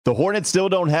The Hornets still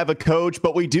don't have a coach,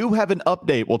 but we do have an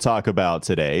update we'll talk about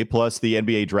today. Plus, the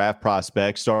NBA draft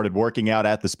prospects started working out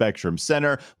at the Spectrum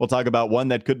Center. We'll talk about one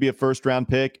that could be a first-round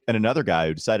pick and another guy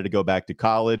who decided to go back to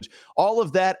college. All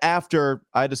of that after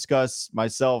I discuss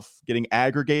myself getting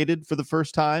aggregated for the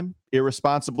first time,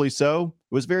 irresponsibly so.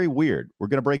 It was very weird. We're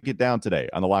going to break it down today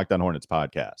on the Locked On Hornets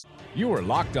podcast. You are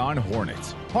Locked On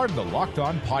Hornets, part of the Locked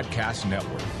On Podcast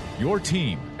Network, your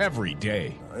team every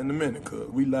day. In a minute, cuz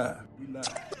we live.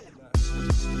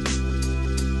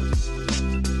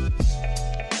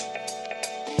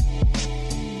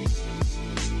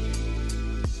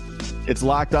 It's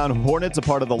Locked On Hornets, a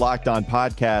part of the Locked On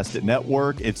Podcast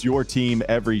Network. It's your team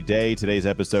every day. Today's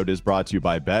episode is brought to you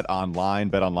by BetOnline.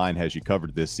 BetOnline has you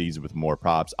covered this season with more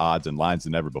props, odds, and lines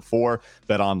than ever before.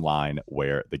 BetOnline,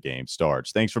 where the game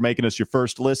starts. Thanks for making us your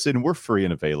first listen. We're free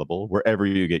and available wherever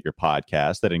you get your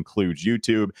podcast. That includes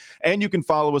YouTube. And you can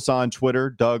follow us on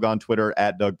Twitter. Doug on Twitter,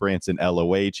 at Doug Branson,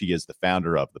 LOH. He is the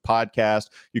founder of the podcast.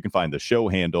 You can find the show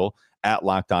handle at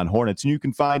Locked On Hornets. And you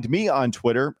can find me on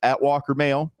Twitter at Walker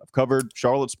Mail. I've covered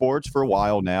Charlotte sports for a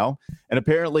while now. And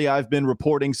apparently I've been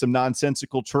reporting some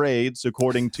nonsensical trades,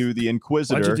 according to the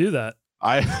Inquisitor. Why'd you do that?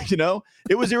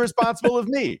 It was irresponsible of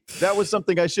me. That was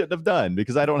something I shouldn't have done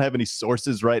because I don't have any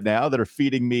sources right now that are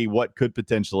feeding me what could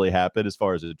potentially happen as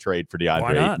far as a trade for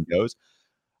DeAndre Ayton goes.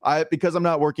 Because I'm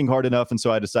not working hard enough. And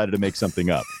so I decided to make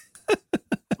something up.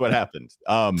 That's what happened.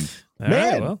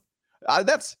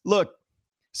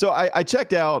 So I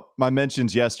checked out my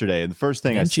mentions yesterday, and the first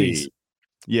thing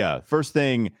first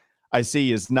thing I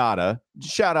see is Nada.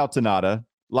 Shout out to Nada,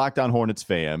 Locked On Hornets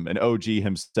fam, an OG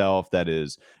himself that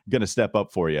is going to step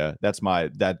up for you.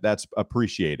 That's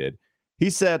appreciated. He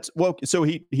said, so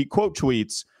he quote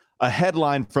tweets a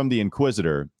headline from the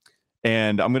Inquisitor,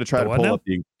 and I'm going to try to pull up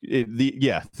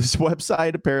this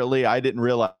website. Apparently, I didn't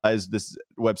realize this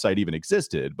website even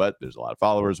existed, but there's a lot of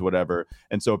followers, whatever,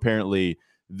 and so apparently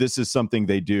this is something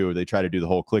they do. They try to do the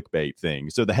whole clickbait thing.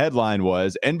 So the headline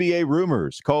was NBA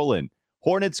rumors,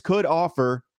 Hornets could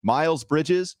offer Miles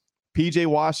Bridges, PJ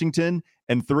Washington,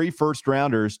 and 3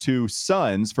 first-rounders to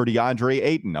Suns for DeAndre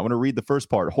Ayton. I want to read the first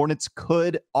part. Hornets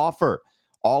could offer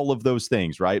all of those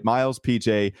things, right? Miles,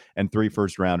 PJ, and 3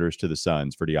 first-rounders to the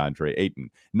Suns for DeAndre Ayton.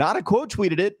 Not a quote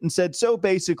tweeted it and said, so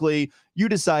basically, you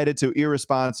decided to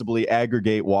irresponsibly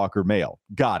aggregate Walker Mail.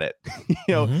 Got it.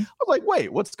 I was like,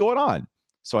 wait, what's going on?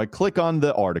 So I click on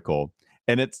the article,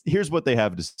 and here's what they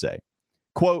have to say.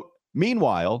 Quote,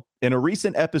 meanwhile, in a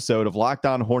recent episode of Locked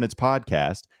On Hornets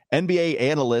podcast, NBA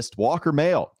analyst Walker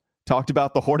Mail talked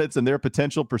about the Hornets and their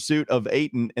potential pursuit of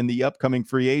Ayton in the upcoming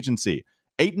free agency.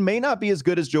 Ayton may not be as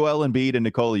good as Joel Embiid and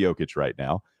Nikola Jokic right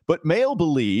now, but Mail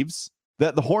believes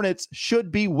that the Hornets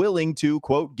should be willing to,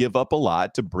 quote, give up a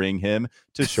lot to bring him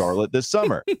to Charlotte this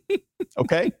summer.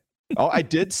 Okay? Oh, I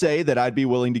did say that I'd be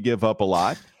willing to give up a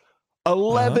lot.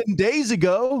 11 days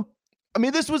ago. I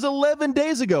mean, this was 11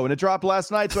 days ago, and it dropped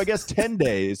last night, so I guess 10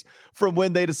 days from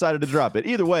when they decided to drop it.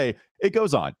 Either way, it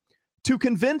goes on. To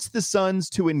convince the Suns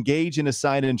to engage in a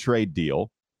sign-and-trade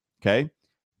deal, okay,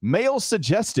 Mail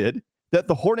suggested that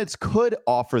the Hornets could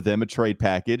offer them a trade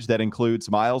package that includes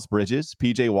Miles Bridges,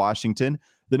 PJ Washington,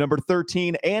 the number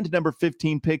 13 and number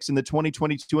 15 picks in the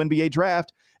 2022 NBA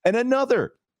draft, and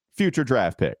another future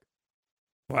draft pick.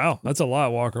 Wow, that's a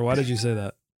lot, Walker. Why did you say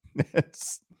that?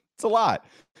 It's a lot.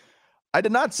 I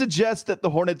did not suggest that the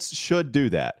Hornets should do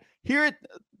that.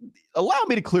 Allow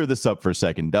me to clear this up for a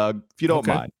second, Doug, if you don't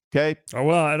mind. Okay. Oh,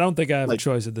 well, I don't think I have a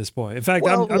choice at this point. In fact,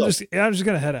 I'm just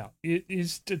going to head out. You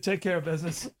to take care of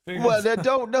business. Well,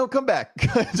 don't come back.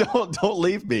 don't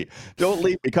leave me. Don't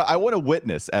leave me. I want to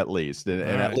witness at least, and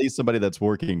at least somebody that's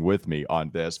working with me on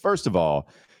this. First of all,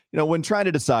 when trying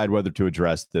to decide whether to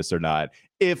address this or not,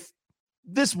 if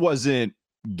this wasn't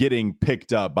getting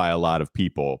picked up by a lot of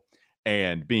people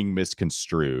and being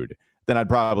misconstrued, then I'd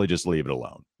probably just leave it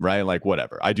alone, right? Like,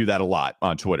 whatever. I do that a lot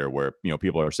on Twitter where,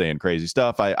 people are saying crazy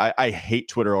stuff. I hate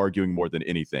Twitter arguing more than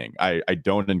anything. I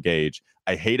don't engage.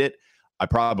 I hate it. I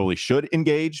probably should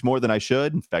engage more than I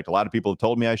should. In fact, a lot of people have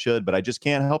told me I should, but I just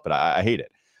can't help it. I hate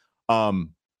it.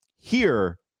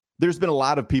 Here, there's been a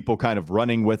lot of people kind of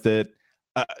running with it.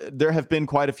 There have been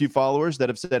quite a few followers that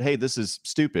have said, hey, this is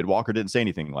stupid. Walker didn't say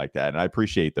anything like that. And I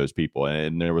appreciate those people.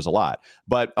 And there was a lot.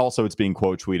 But also it's being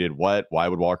quote tweeted. What? Why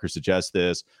would Walker suggest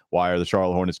this? Why are the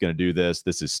Charlotte Hornets going to do this?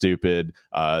 This is stupid.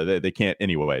 They can't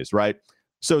anyways, right?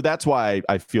 So that's why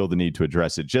I feel the need to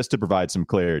address it, just to provide some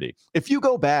clarity. If you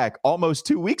go back almost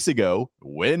 2 weeks ago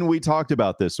when we talked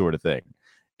about this sort of thing,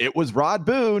 it was Rod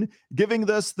Boone giving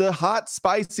us the hot,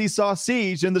 spicy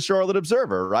sausage in the Charlotte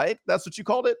Observer, right? That's what you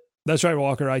called it? That's right,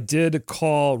 Walker. I did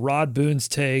call Rod Boone's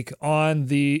take in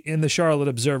the Charlotte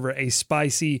Observer a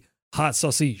spicy hot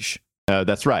sausage.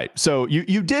 That's right. So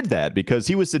you did that because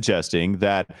he was suggesting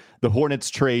that the Hornets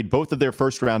trade both of their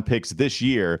first-round picks this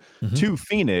year to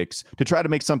Phoenix to try to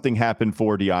make something happen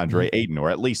for DeAndre Ayton, or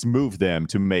at least move them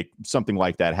to make something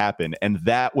like that happen. And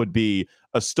that would be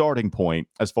a starting point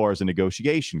as far as a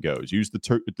negotiation goes. Use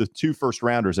the two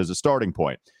first-rounders as a starting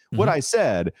point. What I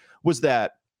said was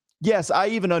that, yes, I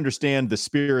even understand the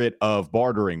spirit of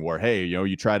bartering where, hey,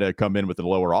 you try to come in with a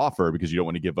lower offer because you don't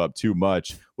want to give up too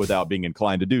much without being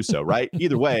inclined to do so, right?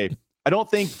 Either way, I don't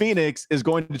think Phoenix is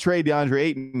going to trade DeAndre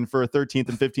Ayton for a 13th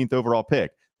and 15th overall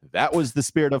pick. That was the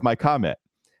spirit of my comment.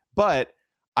 But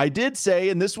I did say,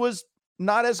 and this was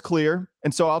not as clear,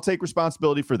 and so I'll take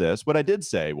responsibility for this. What I did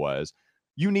say was,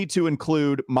 you need to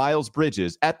include Miles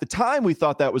Bridges. At the time, we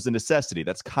thought that was a necessity.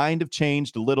 That's kind of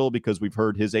changed a little because we've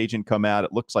heard his agent come out.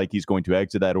 It looks like he's going to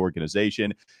exit that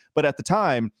organization. But at the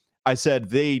time, I said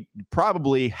they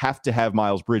probably have to have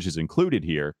Miles Bridges included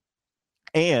here.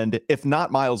 And if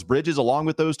not Miles Bridges, along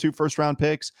with those two first-round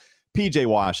picks, PJ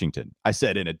Washington. I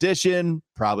said in addition,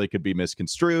 probably could be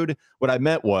misconstrued. What I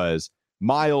meant was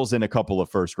Miles and a couple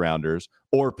of first rounders,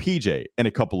 or PJ and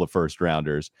a couple of first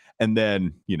rounders, and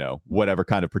then, whatever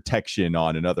kind of protection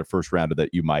on another first rounder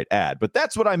that you might add. But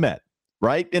that's what I meant,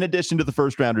 right? In addition to the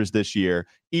first rounders this year,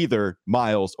 either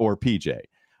Miles or PJ.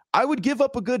 I would give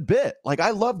up a good bit. Like, I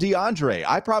love DeAndre.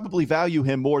 I probably value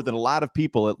him more than a lot of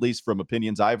people, at least from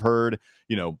opinions I've heard,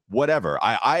 whatever.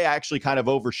 I actually kind of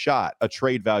overshot a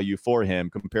trade value for him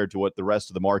compared to what the rest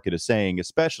of the market is saying,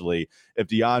 especially if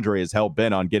DeAndre is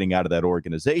hell-bent on getting out of that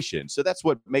organization. So that's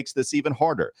what makes this even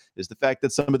harder, is the fact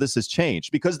that some of this has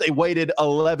changed because they waited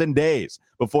 11 days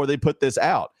before they put this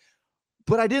out.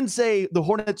 But I didn't say the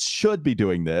Hornets should be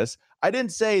doing this. I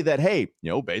didn't say that, hey,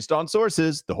 based on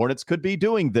sources, the Hornets could be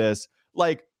doing this.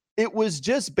 Like, it was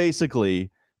just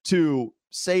basically to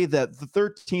say that the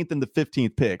 13th and the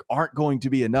 15th pick aren't going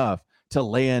to be enough to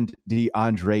land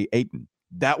DeAndre Ayton.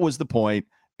 That was the point,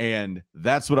 and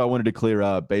that's what I wanted to clear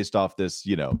up based off this,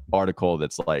 article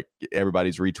that's like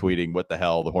everybody's retweeting, what the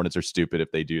hell, the Hornets are stupid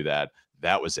if they do that.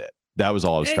 That was it. That was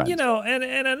all I was trying to say.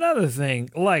 And another thing,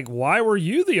 like, why were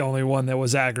you the only one that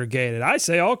was aggregated? I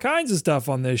say all kinds of stuff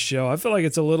on this show. I feel like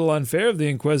it's a little unfair of the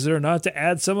Inquisitor not to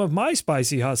add some of my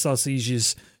spicy hot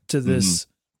sausages to this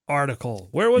article.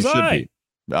 Where was I?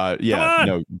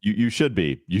 You should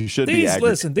be. You should be aggregated.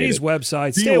 Listen, these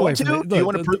websites, stay away from it. Do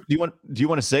you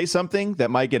want to say something that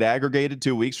might get aggregated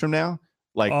 2 weeks from now?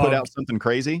 Like, put out something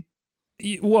crazy?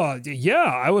 Well, yeah,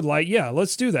 I would like,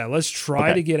 let's do that. Let's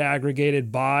try to get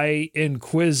aggregated by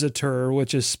Inquisitor,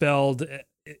 which is spelled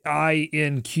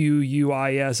INQUISITR.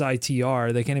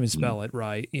 They can't even spell it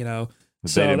right, So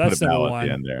that's number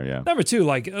one. Number two,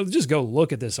 like, just go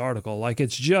look at this article. Like,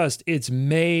 it's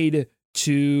made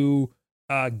to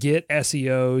get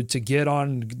SEO, to get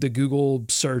on the Google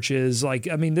searches. Like,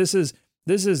 I mean, this is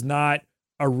not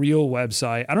a real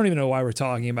website. I don't even know why we're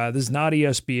talking about it. This is not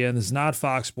ESPN. This is not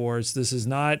Fox Sports. This is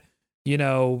not,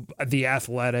 The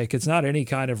Athletic. It's not any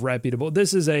kind of reputable.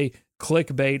 This is a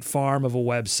clickbait farm of a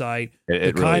website.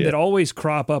 The kind that always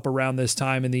crop up around this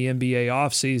time in the NBA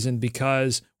offseason,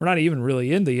 because we're not even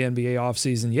really in the NBA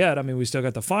offseason yet. I mean, we still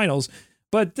got the finals,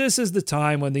 but this is the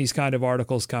time when these kind of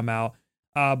articles come out.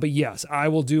 But yes, I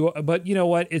will do. But you know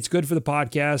what? It's good for the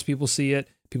podcast. People see it.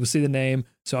 People see the name.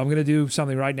 So I'm going to do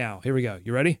something right now. Here we go.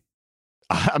 You ready?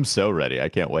 I'm so ready. I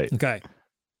can't wait. Okay.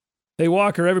 Hey,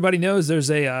 Walker, everybody knows there's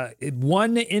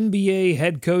one NBA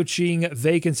head coaching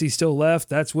vacancy still left.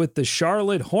 That's with the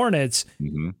Charlotte Hornets.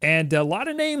 And a lot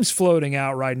of names floating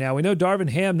out right now. We know Darvin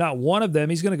Ham, not one of them.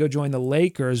 He's going to go join the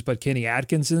Lakers, but Kenny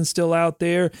Atkinson's still out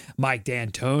there. Mike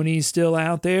D'Antoni's still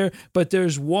out there. But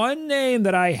there's one name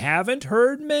that I haven't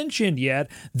heard mentioned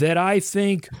yet that I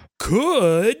think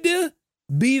could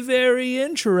be very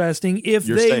interesting if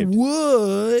they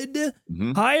would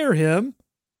hire him,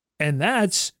 and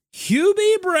that's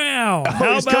Hubie Brown.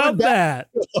 How about that?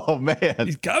 Oh, man.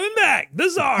 He's coming back. The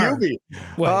Czar. Hubie.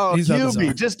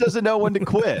 Hubie just doesn't know when to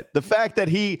quit. The fact that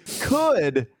he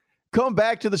could come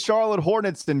back to the Charlotte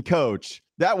Hornets and coach,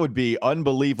 that would be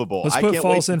unbelievable. Let's put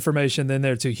false information in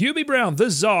there too. Hubie Brown,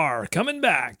 the Czar, coming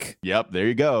back. Yep, there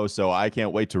you go. So I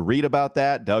can't wait to read about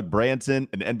that. Doug Branson,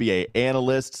 an NBA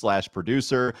analyst /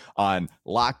 producer on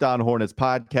Locked On Hornets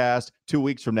podcast. 2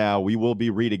 weeks from now, we will be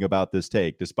reading about this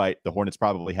take, despite the Hornets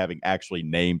probably having actually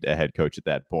named a head coach at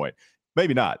that point.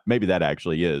 maybe not. Maybe that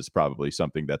actually is probably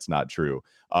something that's not true.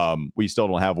 We still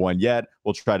don't have one yet.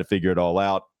 We'll try to figure it all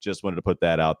out. Just wanted to put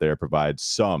that out there, provide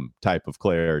some type of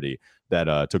clarity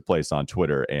that took place on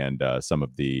Twitter and some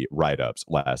of the write-ups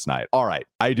last night. All right.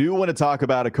 I do want to talk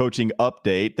about a coaching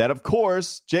update that, of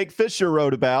course, Jake Fisher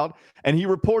wrote about, and he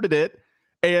reported it.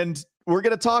 And we're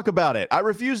going to talk about it. I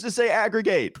refuse to say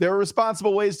aggregate. There are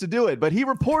responsible ways to do it, but he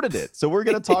reported it. So we're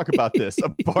going to talk about this, a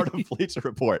part of Bleacher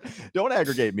Report. Don't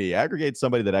aggregate me. Aggregate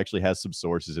somebody that actually has some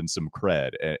sources and some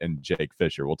cred, and Jake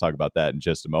Fisher. We'll talk about that in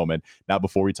just a moment. Now,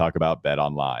 before we talk about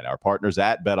BetOnline, our partners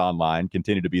at BetOnline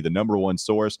continue to be the number one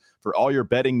source for all your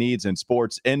betting needs and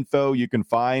sports info. You can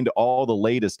find all the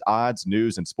latest odds,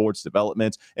 news, and sports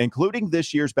developments, including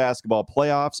this year's basketball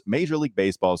playoffs, Major League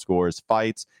Baseball scores,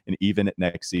 fights, and even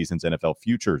next season's NFL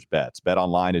futures bets.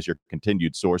 BetOnline is your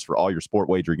continued source for all your sport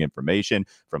wagering information,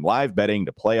 from live betting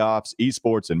to playoffs,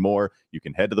 esports, and more. You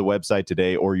can head to the website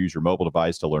today or use your mobile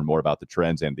device to learn more about the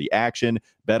trends and the action.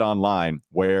 BetOnline,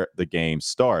 where the game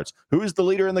starts. Who is the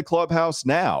leader in the clubhouse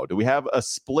now? Do we have a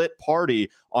split party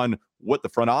on what the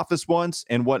front office wants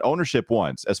and what ownership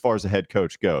wants as far as the head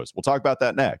coach goes? We'll talk about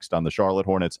that next on the Charlotte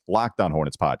Hornets Locked On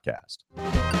Hornets podcast.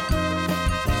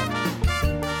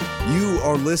 You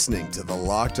are listening to the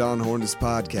Locked On Hornets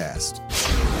podcast.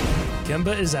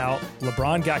 Kemba is out.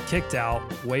 LeBron got kicked out.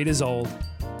 Wade is old.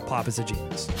 Pop is a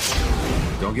genius.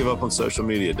 Don't give up on social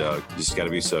media, Doug. You just got to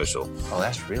be social. Oh,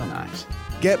 that's real nice.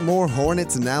 Get more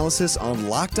Hornets analysis on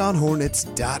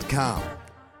LockedOnHornets.com.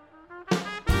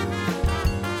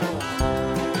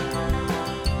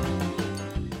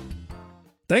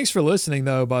 Thanks for listening,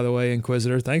 though, by the way,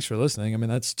 Inquisitor. Thanks for listening. I mean,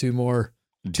 that's two more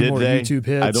YouTube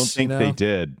hits. I don't think they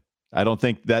did. I don't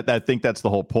think that. I think that's the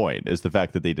whole point, is the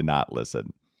fact that they did not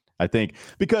listen. I think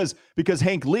because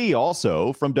Hank Lee,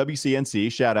 also from WCNC,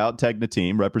 shout out, Tegna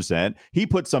team, represent, he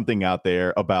put something out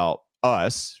there about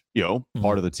us,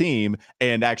 part of the team,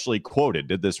 and actually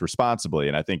did this responsibly.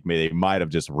 And I think they might have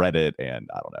just read it, and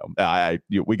I don't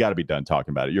know. We got to be done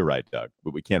talking about it. You're right, Doug,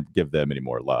 but we can't give them any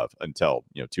more love until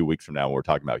 2 weeks from now when we're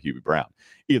talking about Hubie Brown.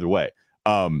 Either way,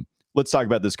 let's talk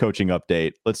about this coaching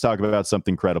update. Let's talk about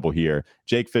something credible here.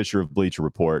 Jake Fisher of Bleacher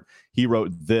Report, he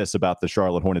wrote this about the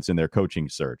Charlotte Hornets in their coaching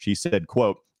search. He said,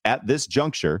 quote, "At this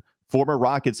juncture, former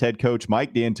Rockets head coach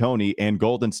Mike D'Antoni and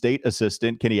Golden State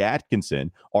assistant Kenny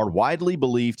Atkinson are widely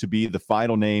believed to be the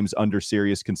final names under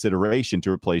serious consideration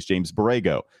to replace James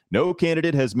Borrego. No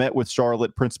candidate has met with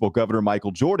Charlotte principal governor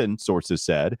Michael Jordan, sources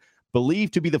said.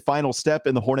 Believed to be the final step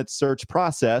in the Hornets search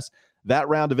process, that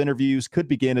round of interviews could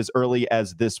begin as early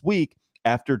as this week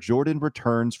after Jordan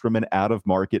returns from an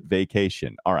out-of-market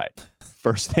vacation." All right.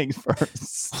 First things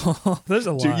first. There's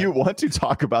a lot. Do you want to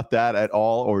talk about that at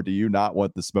all, or do you not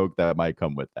want the smoke that might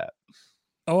come with that?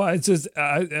 Oh, it's just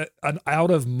an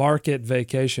out-of-market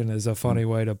vacation is a funny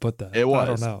way to put that. It was. I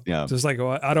don't know. Yeah. Just like,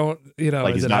 I don't,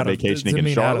 like he's not vacationing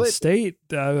in Charlotte? Out of state?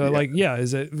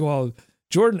 Is it, well,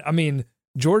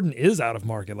 Jordan is out of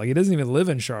market. Like, he doesn't even live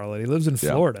in Charlotte. He lives in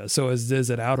Florida. So is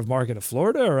it out of market of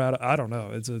Florida or I don't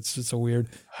know. It's just a weird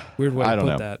way to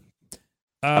put that.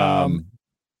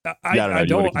 I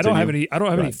don't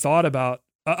have any thought about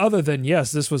other than,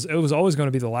 yes, it was always going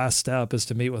to be the last step is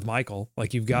to meet with Michael.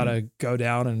 Like, you've got to go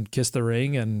down and kiss the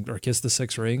ring or kiss the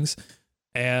 6 rings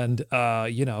and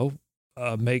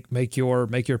make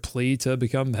your plea to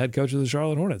become the head coach of the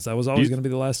Charlotte Hornets. That was always going to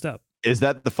be the last step. Is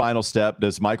that the final step?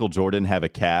 Does Michael Jordan have a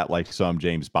cat like some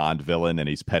James Bond villain and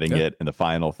he's petting it? And the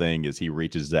final thing is he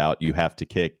reaches out, you have to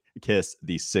kiss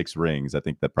the 6 rings. I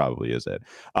think that probably is it.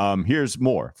 Here's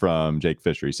more from Jake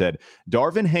Fisher. He said,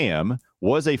 Darvin Ham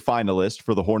was a finalist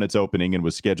for the Hornets opening and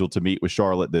was scheduled to meet with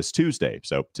Charlotte this Tuesday.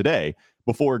 So today,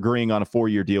 before agreeing on a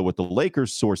 4-year deal with the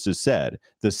Lakers, sources said.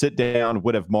 The sit-down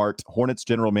would have marked Hornets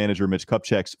general manager Mitch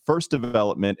Kupchak's first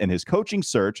development in his coaching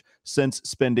search since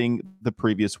spending the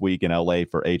previous week in LA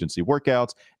for agency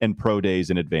workouts and pro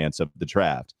days in advance of the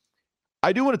draft.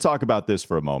 I do want to talk about this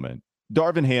for a moment.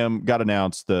 Darvin Ham got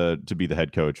announced to be the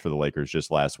head coach for the Lakers just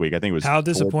last week. I think it was. How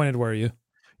disappointed were you?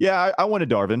 Yeah, I wanted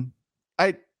Darvin.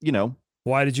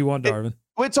 Why did you want Darvin?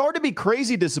 It's hard to be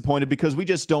crazy disappointed because we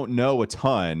just don't know a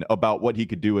ton about what he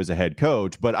could do as a head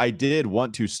coach. But I did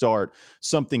want to start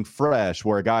something fresh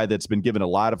where a guy that's been given a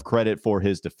lot of credit for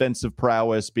his defensive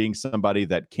prowess, being somebody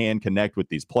that can connect with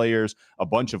these players, a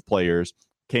bunch of players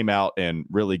came out and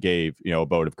really gave, a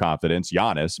vote of confidence,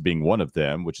 Giannis being one of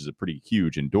them, which is a pretty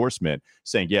huge endorsement,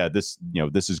 saying, yeah, this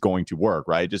is going to work,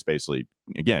 right? Just basically,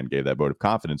 again, gave that vote of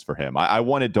confidence for him. I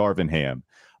wanted Darvin Ham.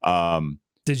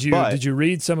 Did you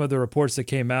read some of the reports that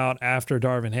came out after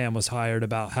Darvin Ham was hired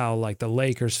about how like the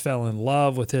Lakers fell in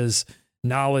love with his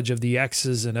knowledge of the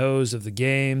X's and O's of the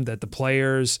game, that the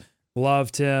players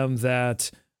loved him,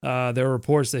 that there were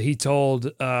reports that he told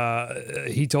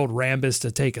Rambis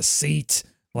to take a seat.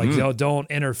 Like,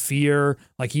 don't interfere.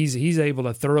 Like, he's able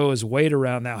to throw his weight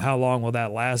around. Now, how long will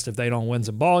that last if they don't win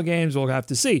some ball games? We'll have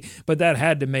to see. But that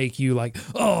had to make you like,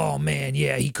 oh man,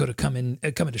 yeah, he could have come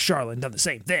into Charlotte and done the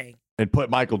same thing. And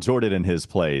put Michael Jordan in his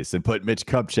place and put Mitch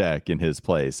Kupchak in his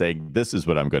place, saying, this is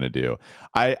what I'm going to do.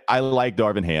 I like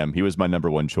Darvin Ham. He was my number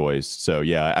one choice. So,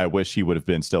 yeah, I wish he would have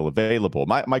been still available.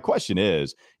 My question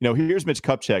is, here's Mitch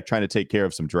Kupchak trying to take care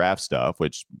of some draft stuff,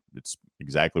 which it's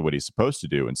exactly what he's supposed to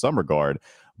do in some regard.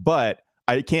 But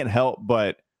I can't help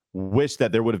but wish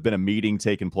that there would have been a meeting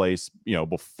taking place,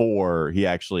 before he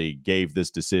actually gave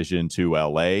this decision to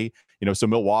LA. So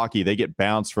Milwaukee, they get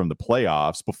bounced from the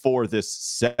playoffs before this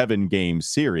 7-game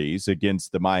series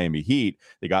against the Miami Heat.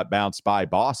 They got bounced by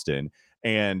Boston,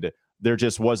 and there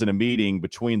just wasn't a meeting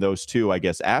between those two, I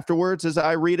guess, afterwards, as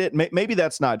I read it. Maybe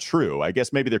that's not true. I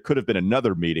guess maybe there could have been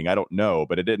another meeting. I don't know,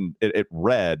 but it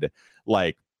read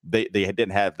like they didn't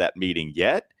have that meeting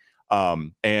yet.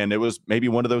 And it was maybe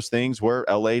one of those things where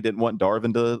LA didn't want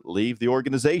Darvin to leave the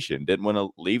organization, didn't want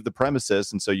to leave the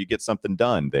premises. And so you get something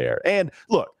done there. And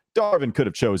look, Darvin could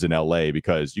have chosen LA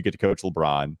because you get to coach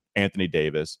LeBron, Anthony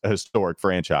Davis, a historic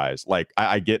franchise. Like,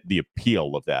 I get the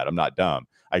appeal of that. I'm not dumb.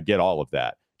 I get all of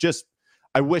that. Just,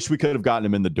 I wish we could have gotten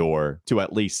him in the door to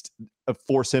at least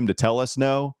force him to tell us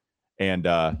no. And,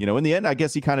 in the end, I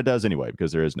guess he kind of does anyway,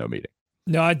 because there is no meeting.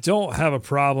 No, I don't have a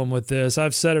problem with this.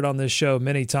 I've said it on this show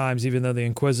many times, even though the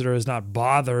Inquisitor has not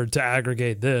bothered to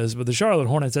aggregate this, but the Charlotte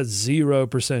Hornets had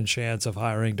 0% chance of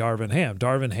hiring Darvin Ham.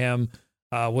 Darvin Ham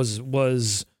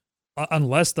was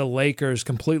unless the Lakers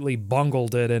completely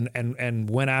bungled it and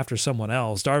went after someone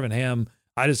else, Darvin Ham,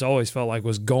 I just always felt like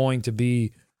was going to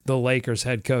be the Lakers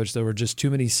head coach. There were just too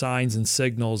many signs and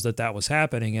signals that was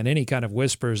happening, and any kind of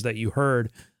whispers that you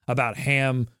heard about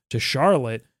Ham to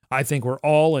Charlotte, I think were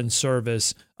all in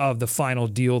service of the final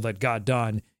deal that got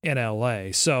done in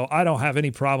LA. So I don't have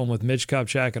any problem with Mitch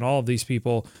Kupchak and all of these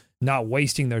people not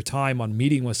wasting their time on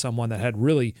meeting with someone that had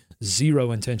really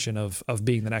zero intention of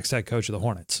being the next head coach of the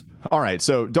Hornets. All right,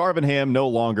 so Darvin Ham no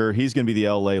longer. He's going to be the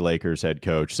LA Lakers head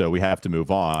coach, so we have to move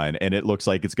on. And it looks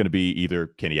like it's going to be either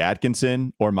Kenny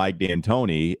Atkinson or Mike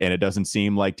D'Antoni, and it doesn't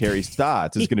seem like Terry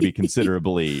Stotts is going to be considered,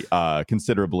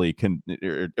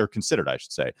 I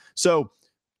should say. So,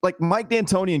 like Mike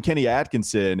D'Antoni and Kenny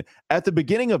Atkinson, at the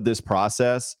beginning of this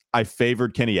process, I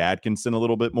favored Kenny Atkinson a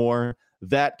little bit more.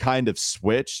 That kind of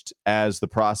switched as the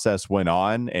process went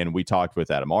on, and we talked with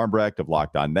Adam Armbrecht of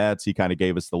Locked On Nets. He kind of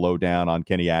gave us the lowdown on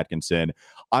Kenny Atkinson.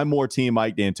 I'm more team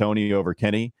Mike D'Antoni over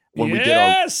Kenny. We did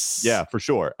yeah, for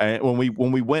sure. And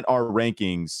when we went our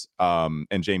rankings,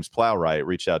 and James Plowright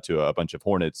reached out to a bunch of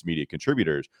Hornets media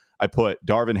contributors, I put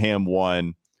Darvin Ham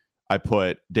 1, I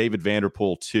put David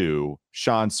Vanderpool 2,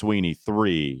 Sean Sweeney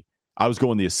 3. I was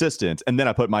going the assistants, and then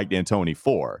I put Mike D'Antoni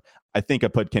 4. I think I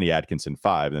put Kenny Atkinson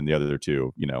 5, and the other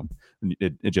 2,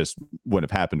 it just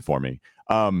wouldn't have happened for me.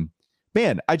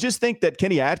 Man, I just think that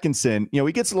Kenny Atkinson,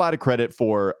 he gets a lot of credit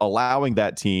for allowing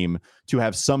that team to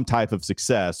have some type of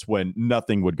success when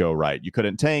nothing would go right. You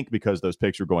couldn't tank because those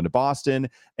picks were going to Boston,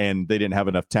 and they didn't have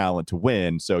enough talent to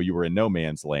win, so you were in no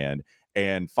man's land.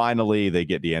 And finally, they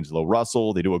get D'Angelo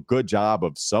Russell. They do a good job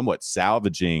of somewhat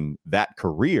salvaging that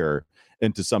career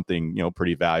into something,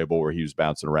 pretty valuable, where he was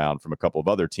bouncing around from a couple of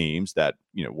other teams that,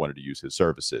 wanted to use his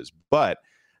services. But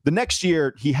the next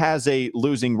year he has a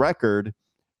losing record.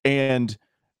 And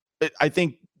I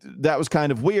think that was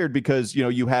kind of weird because,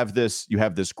 you have this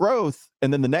growth.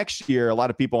 And then the next year, a lot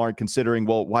of people aren't considering,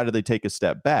 well, why did they take a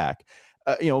step back?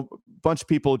 A bunch of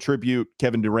people attribute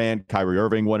Kevin Durant, Kyrie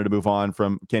Irving wanted to move on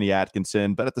from Kenny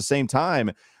Atkinson. But at the same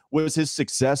time, was his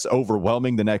success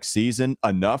overwhelming the next season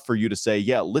enough for you to say,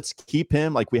 yeah, let's keep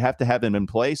him? Like, we have to have him in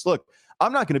place. Look,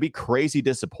 I'm not going to be crazy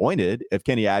disappointed if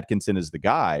Kenny Atkinson is the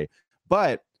guy,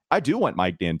 but I do want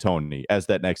Mike D'Antoni as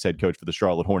that next head coach for the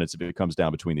Charlotte Hornets if it comes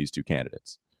down between these two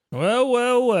candidates.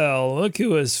 Well, look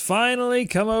who has finally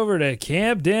come over to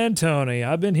Camp D'Antoni.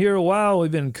 I've been here a while.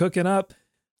 We've been cooking up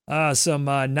some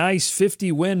nice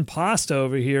 50-win pasta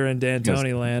over here in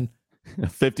D'Antoni land.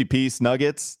 50-piece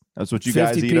nuggets. That's what you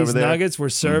guys eat over there. 50-piece nuggets. We're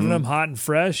serving them hot and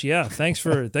fresh. Yeah, thanks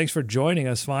for joining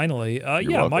us finally.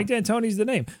 Yeah, Mike D'Antoni's the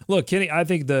name. Look, Kenny, I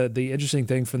think the interesting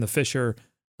thing from the Fisher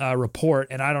report,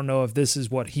 and I don't know if this is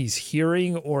what he's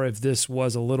hearing or if this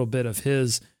was a little bit of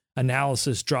his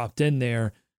analysis dropped in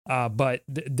there, but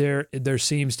there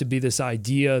seems to be this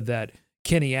idea that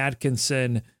Kenny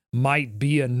Atkinson might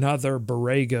be another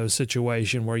Borrego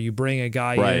situation where you bring a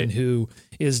guy in who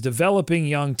is developing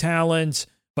young talent,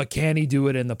 but can he do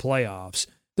it in the playoffs?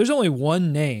 There's only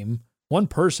one name one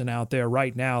person out there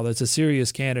right now that's a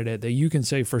serious candidate that you can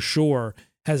say for sure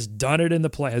has done it in the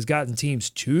play, has gotten teams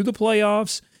to the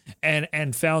playoffs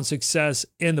and found success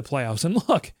in the playoffs. And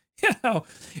look,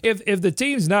 if the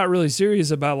team's not really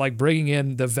serious about like bringing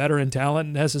in the veteran talent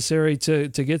necessary to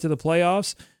get to the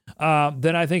playoffs,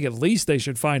 then I think at least they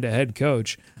should find a head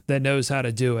coach that knows how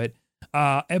to do it.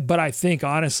 But I think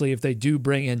honestly, if they do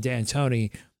bring in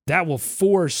D'Antoni, that will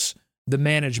force the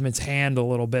management's hand a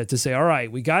little bit to say, all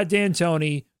right, we got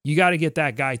D'Antoni. You got to get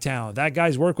that guy talent. That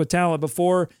guy's worked with talent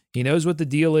before. He knows what the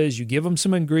deal is. You give him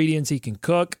some ingredients. He can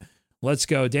cook. Let's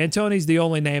go. D'Antoni's the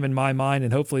only name in my mind,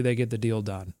 and hopefully they get the deal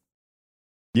done.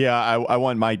 Yeah, I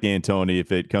want Mike D'Antoni if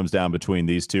it comes down between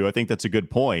these two. I think that's a good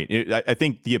point. I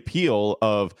think the appeal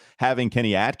of having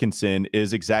Kenny Atkinson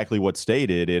is exactly what's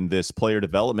stated in this player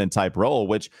development type role,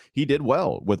 which he did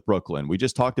well with Brooklyn. We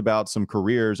just talked about some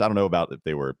careers. I don't know about if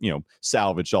they were,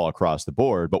 salvaged all across the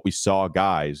board, but we saw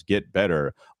guys get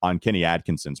better on Kenny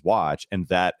Atkinson's watch, and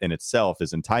that in itself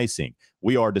is enticing.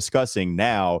 We are discussing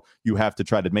now you have to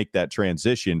try to make that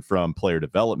transition from player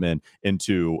development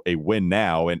into a win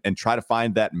now and try to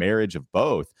find that marriage of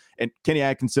both. And Kenny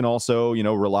Atkinson also,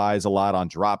 relies a lot on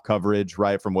drop coverage,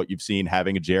 right, from what you've seen,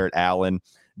 having a Jarrett Allen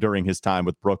during his time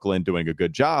with Brooklyn doing a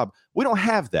good job. We don't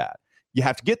have that. You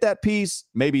have to get that piece.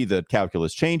 Maybe the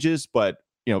calculus changes, but,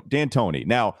 D'Antoni.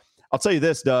 Now, I'll tell you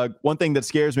this, Doug, one thing that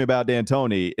scares me about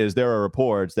D'Antoni is there are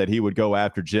reports that he would go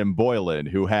after Jim Boylen,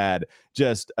 who had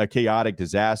just a chaotic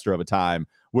disaster of a time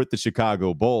with the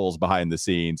Chicago Bulls behind the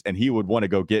scenes, and he would want to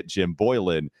go get Jim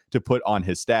Boylen to put on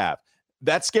his staff.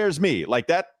 That scares me. Like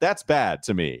that's bad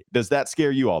to me. Does that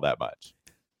scare you all that much?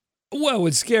 Well, it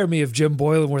would scare me if Jim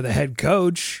Boylen were the head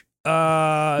coach,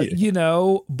 but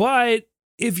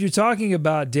if you're talking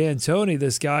about D'Antoni,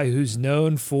 this guy who's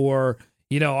known for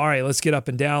all right, let's get up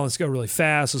and down. Let's go really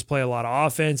fast. Let's play a lot of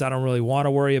offense. I don't really want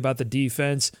to worry about the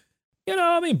defense.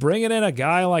 Bringing in a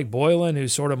guy like Boylen,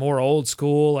 who's sort of more old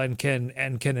school and can a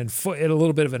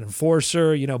little bit of an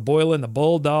enforcer, Boylen, the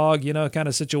bulldog, kind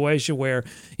of situation where,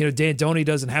 D'Antoni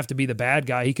doesn't have to be the bad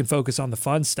guy. He can focus on the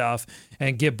fun stuff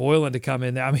and get Boylen to come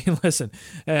in there. I mean, listen,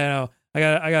 I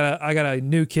got a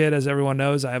new kid, as everyone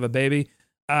knows. I have a baby.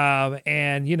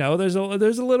 And there's a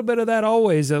little bit of that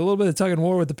always, a little bit of tug and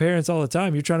war with the parents all the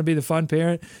time. You're trying to be the fun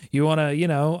parent. You want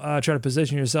to, try to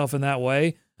position yourself in that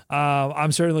way.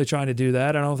 I'm certainly trying to do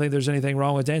that. I don't think there's anything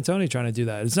wrong with D'Antoni trying to do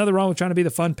that. There's nothing wrong with trying to be the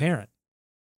fun parent.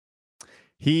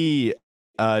 Jim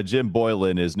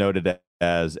Boylen is noted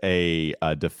as a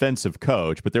defensive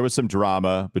coach, but there was some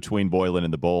drama between Boylen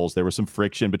and the Bulls. There was some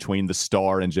friction between the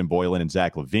star and Jim Boylen and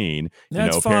Zach LaVine.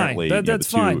 That's fine. That's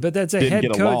fine, but that's a head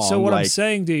coach. So what I'm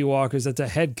saying to you, Walker, is that's a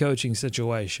head coaching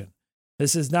situation.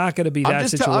 This is not going to be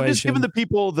that situation. I'm just giving the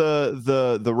people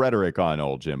the rhetoric on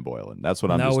old Jim Boylen. That's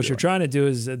what I'm doing. What you're trying to do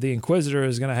is the Inquisitor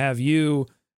is going to have you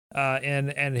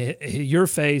and your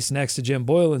face next to Jim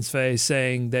Boylen's face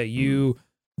saying that you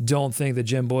don't think that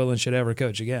Jim Boylen should ever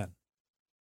coach again.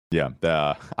 Yeah,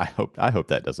 I hope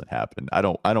that doesn't happen. I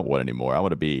don't want any more. I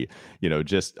want to be,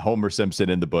 just Homer Simpson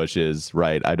in the bushes,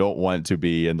 right? I don't want to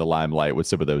be in the limelight with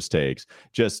some of those takes.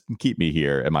 Just keep me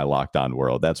here in my Locked On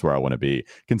world. That's where I want to be.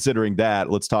 Considering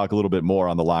that, let's talk a little bit more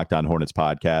on the Locked On Hornets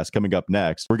podcast. Coming up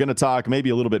next, we're going to talk maybe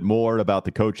a little bit more about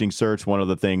the coaching search, one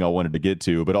other thing I wanted to get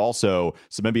to, but also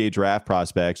some NBA draft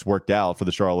prospects worked out for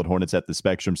the Charlotte Hornets at the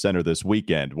Spectrum Center this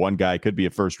weekend. One guy could be a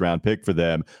first-round pick for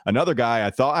them. Another guy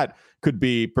I thought could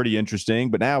be pretty interesting,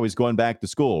 but now he's going back to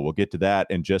school. We'll get to that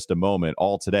in just a moment,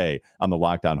 all today on the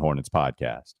Locked On Hornets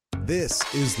podcast. This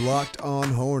is Locked On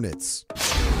Hornets.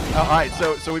 All right,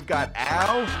 so we've got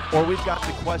Al, or we've got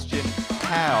the question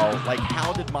how. Like,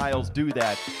 how did Miles do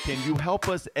that? Can you help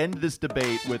us end this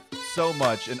debate with so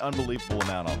much, an unbelievable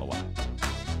amount on the line?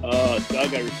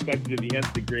 Doug, I respect it to the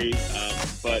nth degree,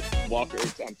 but Walker,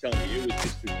 I'm telling you,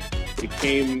 it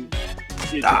came.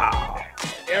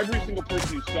 Every single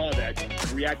person who saw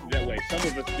that reacted that way. Some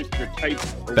of us just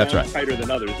are tighter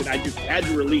than others, and I just had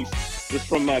to release this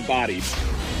from my body.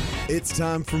 It's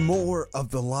time for more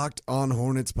of the Locked On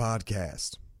Hornets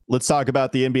podcast. Let's talk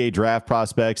about the NBA draft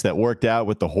prospects that worked out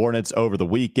with the Hornets over the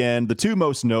weekend. The two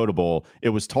most notable, it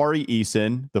was Tari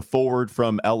Eason, the forward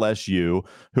from LSU,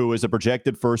 who is a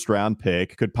projected first-round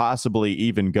pick, could possibly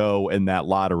even go in that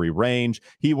lottery range.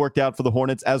 He worked out for the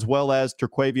Hornets, as well as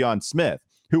Terquavion Smith,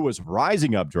 who was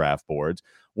rising up draft boards.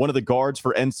 One of the guards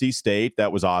for NC State,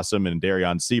 that was awesome, and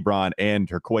Darion Sebron and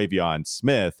Terquavion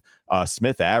Smith.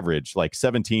 Smith averaged like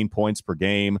 17 points per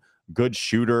game, good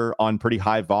shooter on pretty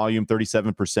high volume,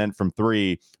 37% from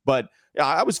three. But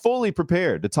I was fully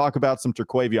prepared to talk about some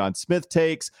Terquavion Smith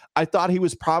takes. I thought he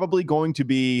was probably going to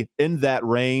be in that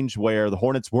range where the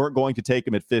Hornets weren't going to take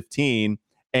him at 15,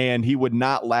 and he would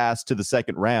not last to the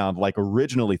second round like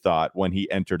originally thought when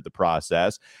he entered the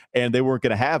process, and they weren't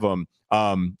going to have him.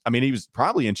 He was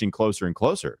probably inching closer and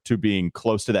closer to being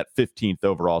close to that 15th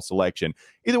overall selection.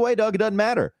 Either way, Doug, it doesn't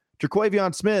matter.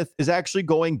 Terquavion Smith is actually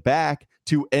going back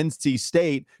to NC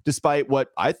State, despite what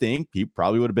I think he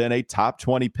probably would have been a top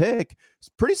 20 pick. It's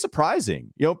pretty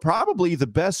surprising. Probably the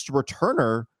best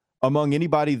returner among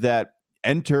anybody that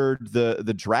entered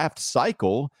the draft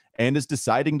cycle and is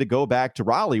deciding to go back to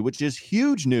Raleigh, which is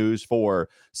huge news for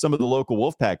some of the local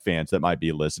Wolfpack fans that might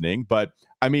be listening. But,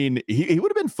 he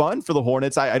would have been fun for the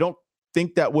Hornets. I don't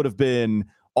think that would have been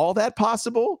all that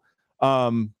possible.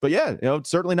 But yeah,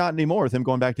 certainly not anymore with him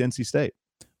going back to NC State.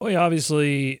 Well, yeah,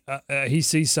 obviously, he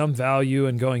sees some value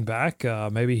in going back.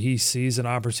 Maybe he sees an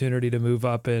opportunity to move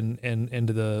up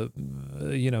into the,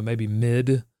 maybe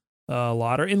mid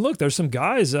lottery. And look, there's some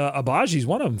guys. Abaji's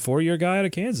one of them, 4-year guy out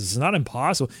of Kansas. It's not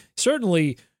impossible.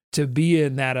 Certainly, to be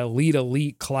in that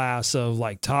elite class of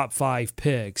like top 5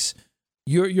 picks,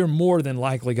 you're more than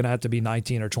likely going to have to be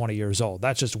 19 or 20 years old.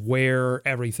 That's just where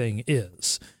everything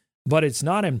is. But it's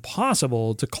not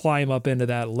impossible to climb up into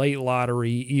that late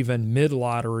lottery, even mid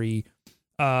lottery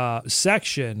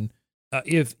section.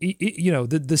 If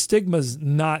the stigma's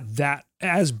not that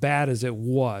as bad as it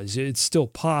was, it's still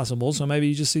possible. So maybe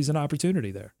he just sees an opportunity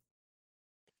there.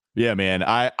 Yeah, man,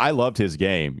 I loved his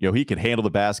game. He could handle the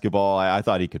basketball. I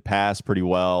thought he could pass pretty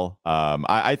well.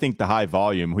 I think the high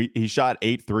volume, he shot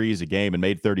 8 threes a game and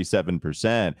made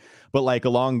 37%. But like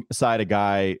alongside a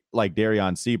guy like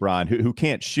Darion Sebron, who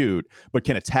can't shoot but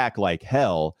can attack like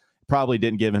hell, probably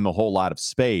didn't give him a whole lot of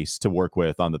space to work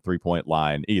with on the 3-point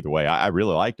line. Either way, I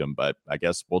really liked him, but I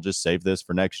guess we'll just save this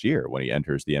for next year when he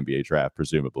enters the NBA draft,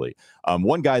 presumably.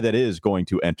 One guy that is going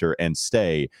to enter and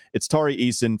stay, it's Tari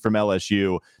Eason from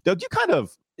LSU. Doug, you kind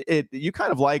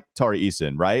of like Tari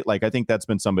Eason, right? Like, I think that's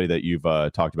been somebody that you've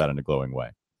talked about in a glowing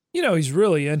way. He's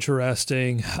really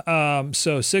interesting.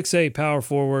 So 6'8" power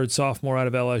forward, sophomore out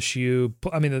of LSU.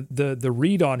 The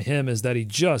read on him is that he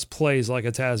just plays like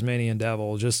a Tasmanian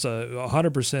devil, just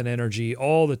 100% energy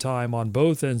all the time on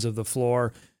both ends of the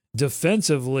floor.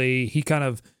 Defensively, he kind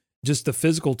of just the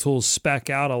physical tools spec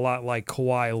out a lot like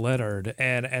Kawhi Leonard,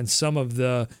 and some of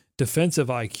the defensive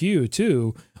IQ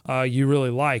too. You really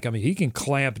like. He can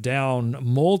clamp down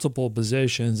multiple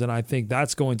positions, and I think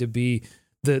that's going to be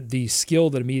the skill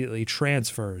that immediately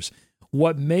transfers.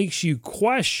 What makes you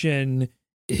question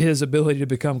his ability to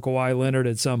become Kawhi Leonard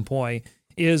at some point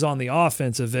is on the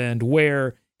offensive end,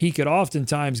 where he could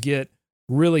oftentimes get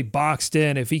really boxed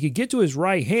in. If he could get to his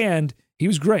right hand, he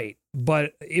was great,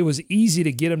 but it was easy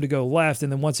to get him to go left.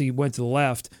 And then once he went to the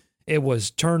left, it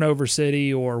was turnover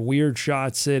city or weird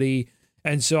shot city.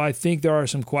 And so I think there are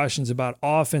some questions about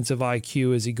offensive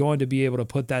IQ. Is he going to be able to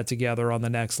put that together on the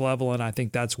next level? And I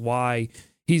think that's why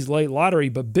he's late lottery,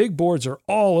 but big boards are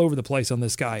all over the place on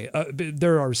this guy.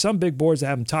 There are some big boards that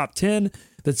have him top 10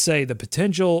 that say the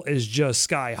potential is just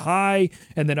sky high,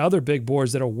 and then other big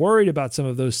boards that are worried about some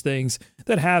of those things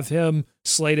that have him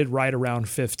slated right around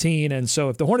 15. And so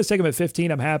if the Hornets take him at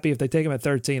 15, I'm happy. If they take him at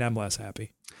 13, I'm less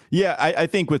happy. Yeah, I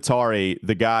think with Tari,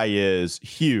 the guy is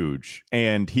huge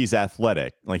and he's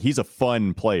athletic. Like, he's a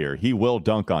fun player. He will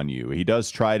dunk on you. He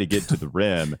does try to get to the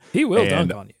rim. He will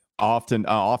dunk on you.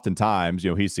 Oftentimes,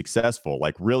 he's successful,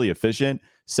 like really efficient.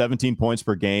 17 points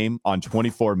per game on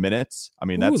 24 minutes.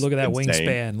 That's look at that insane.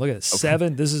 Wingspan. Look at it.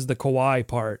 7. This is the Kawhi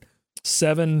part.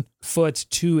 7 foot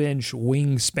 2-inch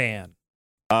wingspan.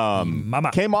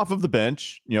 Came off of the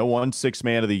bench, won 6th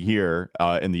man of the year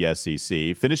in the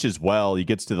SEC. Finishes well. He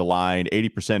gets to the line,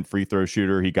 80% free throw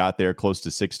shooter. He got there close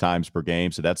to 6 times per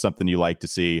game. So that's something you like to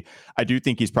see. I do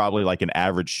think he's probably like an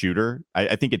average shooter.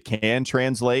 I think it can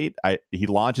translate. He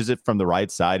launches it from the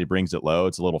right side. He brings it low.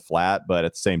 It's a little flat, but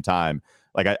at the same time,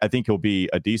 I think he'll be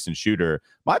a decent shooter.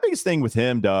 My biggest thing with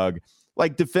him, Doug,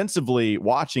 like defensively,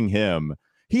 watching him,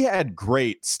 he had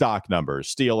great stock numbers,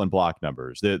 steal and block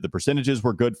numbers. The percentages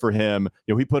were good for him.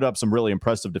 He put up some really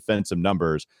impressive defensive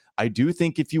numbers. I do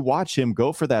think if you watch him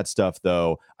go for that stuff,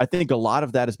 though, I think a lot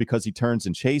of that is because he turns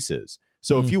and chases.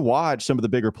 So if you watch some of the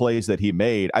bigger plays that he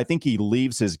made, I think he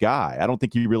leaves his guy. I don't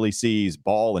think he really sees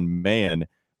ball and man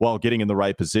while getting in the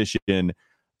right position.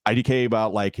 IDK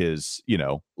about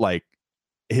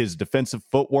his defensive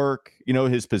footwork,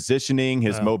 his positioning,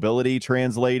 his mobility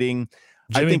translating.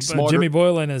 I think Jimmy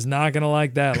Boylan is not going to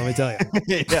like that, let me tell you.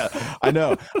 Yeah, I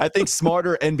know. I think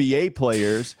smarter NBA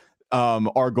players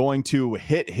are going to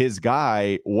hit his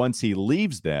guy once he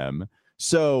leaves them.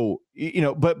 So,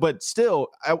 but still,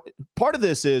 part of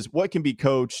this is what can be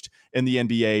coached in the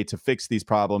NBA to fix these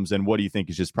problems, and what do you think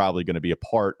is just probably going to be a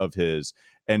part of his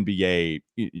NBA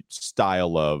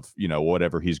style of,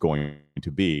 whatever he's going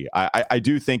to be. I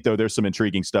do think, though, there's some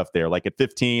intriguing stuff there. Like at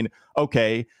 15,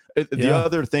 okay. The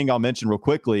other thing I'll mention real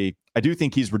quickly, I do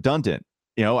think he's redundant.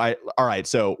 All right,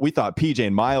 so we thought PJ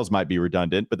and Miles might be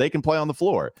redundant, but they can play on the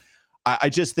floor. I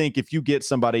just think if you get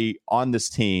somebody on this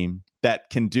team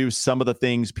that can do some of the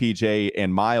things PJ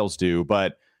and Miles do,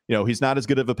 but he's not as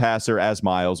good of a passer as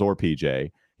Miles or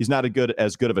PJ. He's not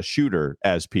as good of a shooter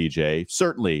as PJ.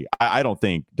 Certainly, I don't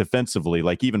think defensively,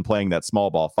 like even playing that small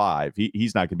ball 5,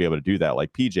 he's not going to be able to do that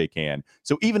like PJ can.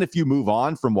 So even if you move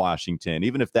on from Washington,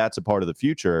 even if that's a part of the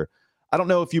future, I don't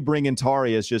know if you bring in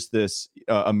Tari as just this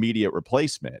immediate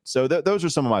replacement. So those are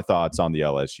some of my thoughts on the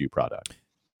LSU product.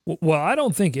 Well, I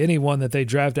don't think anyone that they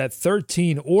draft at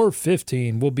 13 or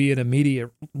 15 will be an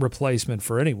immediate replacement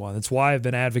for anyone. That's why I've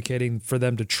been advocating for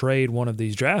them to trade one of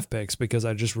these draft picks, because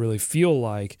I just really feel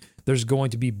like there's going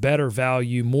to be better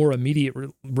value, more immediate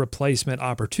replacement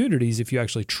opportunities if you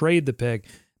actually trade the pick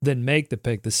than make the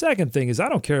pick. The second thing is I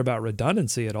don't care about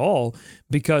redundancy at all,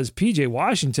 because PJ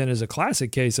Washington is a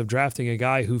classic case of drafting a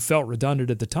guy who felt redundant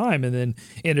at the time and then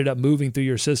ended up moving through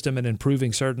your system and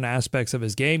improving certain aspects of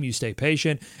his game. You stay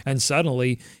patient, and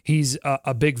suddenly he's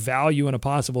a big value and a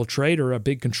possible trade or a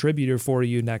big contributor for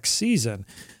you next season.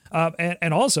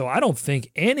 And also, I don't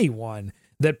think anyone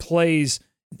that plays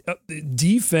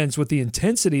defense with the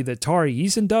intensity that Tari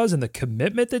Eason does and the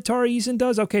commitment that Tari Eason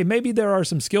does, okay, maybe there are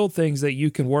some skill things that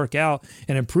you can work out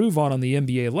and improve on the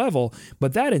NBA level,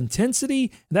 but that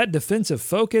intensity, that defensive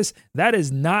focus, that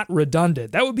is not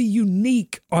redundant. That would be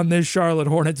unique on this Charlotte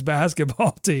Hornets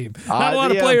basketball team. Not a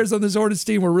lot of players on this Hornets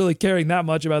team were really caring that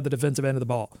much about the defensive end of the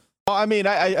ball. I mean,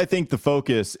 I think the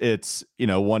focus, it's,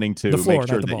 wanting to make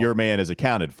sure that your man is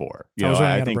accounted for.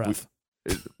 I think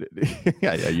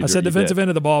I said defensive end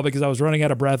of the ball because I was running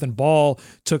out of breath, and ball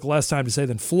took less time to say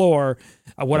than floor.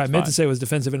 What I meant to say was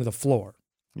defensive end of the floor.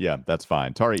 Yeah, that's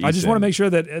fine. Tari Eason. I just want to make sure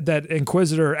that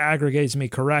Inquisitor aggregates me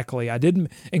correctly. I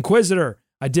didn't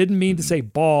mean to say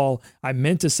ball. I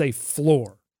meant to say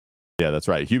floor. Yeah, that's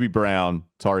right. Hubie Brown,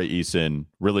 Tari Eason,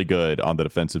 really good on the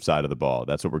defensive side of the ball.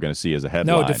 That's what we're going to see as a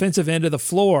headline. No, defensive end of the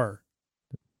floor.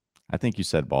 I think you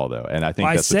said ball, though, and I think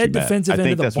that's what you meant. I said defensive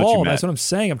end of the ball. That's what I'm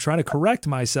saying. I'm trying to correct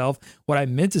myself. What I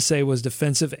meant to say was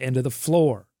defensive end of the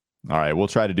floor. All right, we'll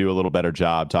try to do a little better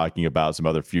job talking about some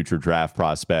other future draft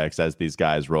prospects as these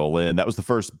guys roll in. That was the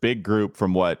first big group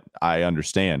from what I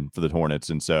understand for the Hornets.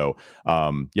 And so,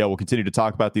 we'll continue to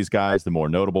talk about these guys, the more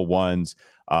notable ones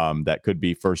that could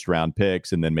be first-round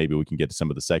picks, and then maybe we can get to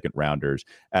some of the second-rounders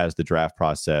as the draft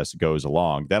process goes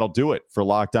along. That'll do it for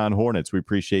Locked On Hornets. We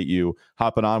appreciate you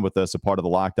hopping on with us, a part of the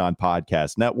Locked On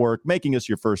Podcast Network, making us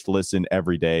your first listen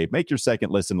every day. Make your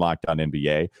second listen Locked On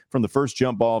NBA. From the first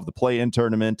jump ball of the play-in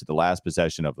tournament to the last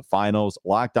possession of the finals,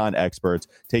 Locked On experts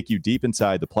take you deep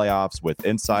inside the playoffs with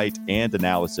insight and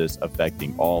analysis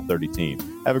affecting all 30 teams.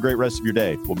 Have a great rest of your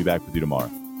day. We'll be back with you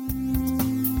tomorrow.